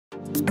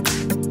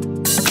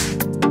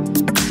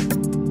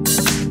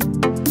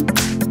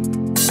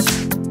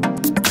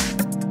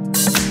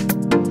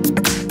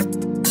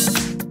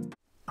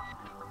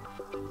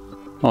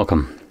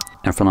Welcome.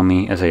 In front of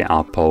me is a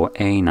Oppo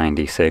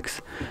A96,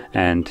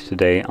 and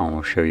today I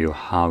will show you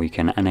how you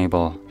can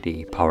enable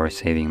the power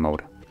saving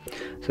mode.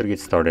 So to get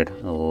started,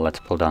 let's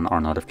pull down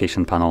our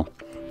notification panel,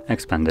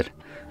 expand it,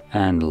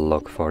 and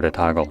look for the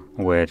toggle,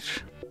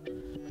 which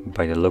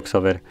by the looks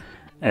of it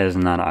is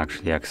not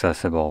actually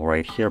accessible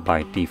right here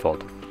by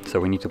default.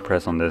 So we need to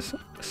press on this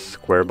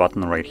square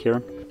button right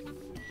here,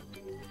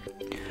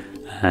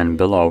 and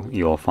below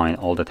you will find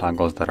all the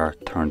toggles that are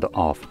turned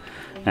off.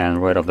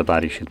 And right off the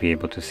bat you should be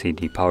able to see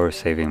the power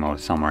saving mode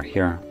somewhere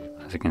here.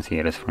 As you can see,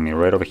 it is for me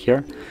right over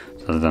here.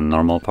 So that's the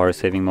normal power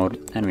saving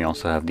mode, and we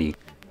also have the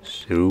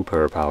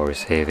super power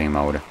saving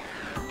mode.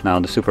 Now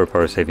the super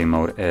power saving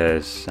mode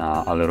is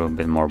a little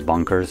bit more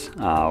bonkers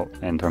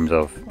in terms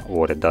of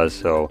what it does.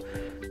 So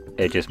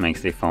it just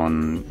makes the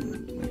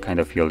phone kind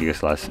of feel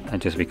useless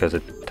just because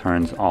it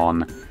turns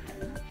on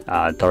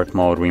dark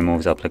mode,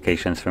 removes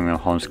applications from your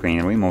home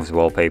screen, removes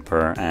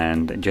wallpaper,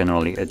 and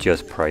generally it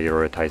just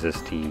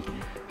prioritizes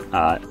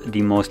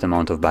the most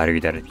amount of battery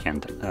that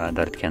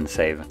it can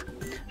save.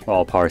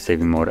 While power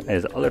saving mode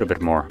is a little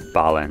bit more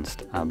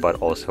balanced, but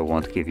also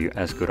won't give you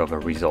as good of a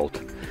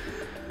result.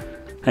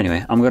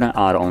 Anyway, I'm gonna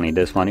add only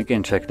this one. You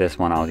can check this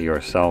one out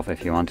yourself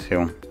if you want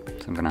to.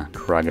 So I'm gonna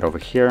drag it over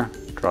here,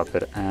 drop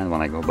it, and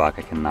when I go back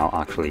I can now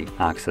actually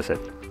access it.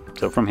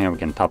 So from here we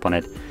can tap on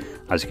it.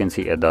 As you can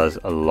see, it does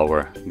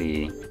lower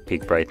the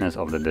peak brightness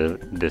of the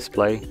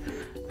display,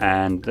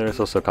 and there's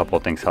also a couple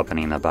of things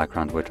happening in the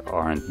background which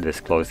aren't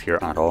disclosed here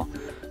at all.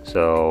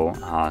 So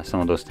some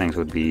of those things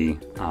would be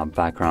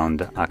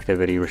background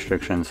activity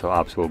restrictions, so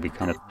apps will be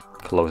kind of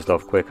closed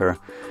off quicker,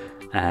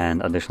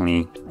 and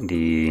additionally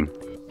the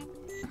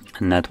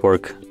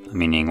network,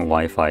 meaning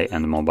Wi-Fi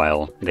and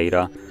mobile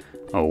data,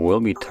 will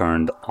be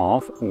turned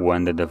off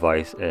when the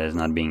device is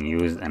not being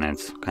used, and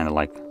it's kind of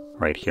like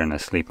right here in a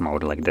sleep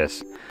mode like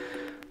this.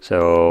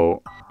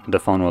 So the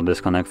phone will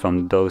disconnect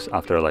from those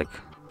after like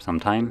some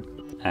time,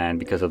 and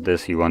because of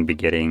this you won't be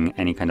getting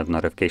any kind of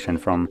notification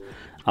from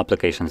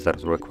applications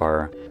that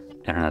require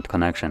internet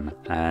connection.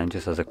 And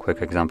just as a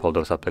quick example,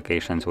 those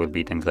applications would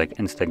be things like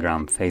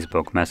Instagram,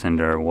 Facebook,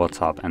 Messenger,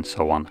 WhatsApp, and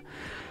so on.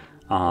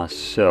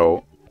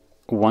 So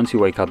once you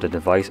wake up the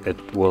device,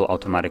 it will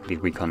automatically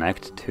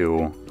reconnect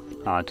to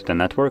the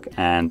network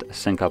and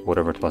sync up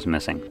whatever it was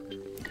missing.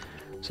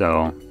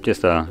 So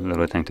just a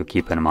little thing to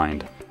keep in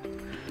mind.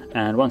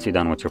 And once you're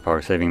done with your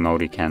power saving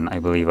mode, you can, I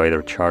believe,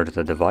 either charge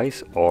the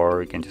device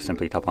or you can just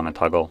simply tap on a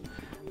toggle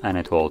and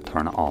it will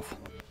turn off.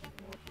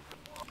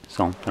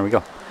 So there we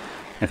go.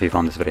 If you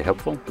found this video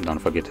helpful, don't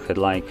forget to hit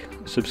like,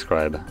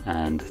 subscribe,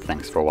 and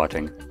thanks for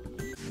watching.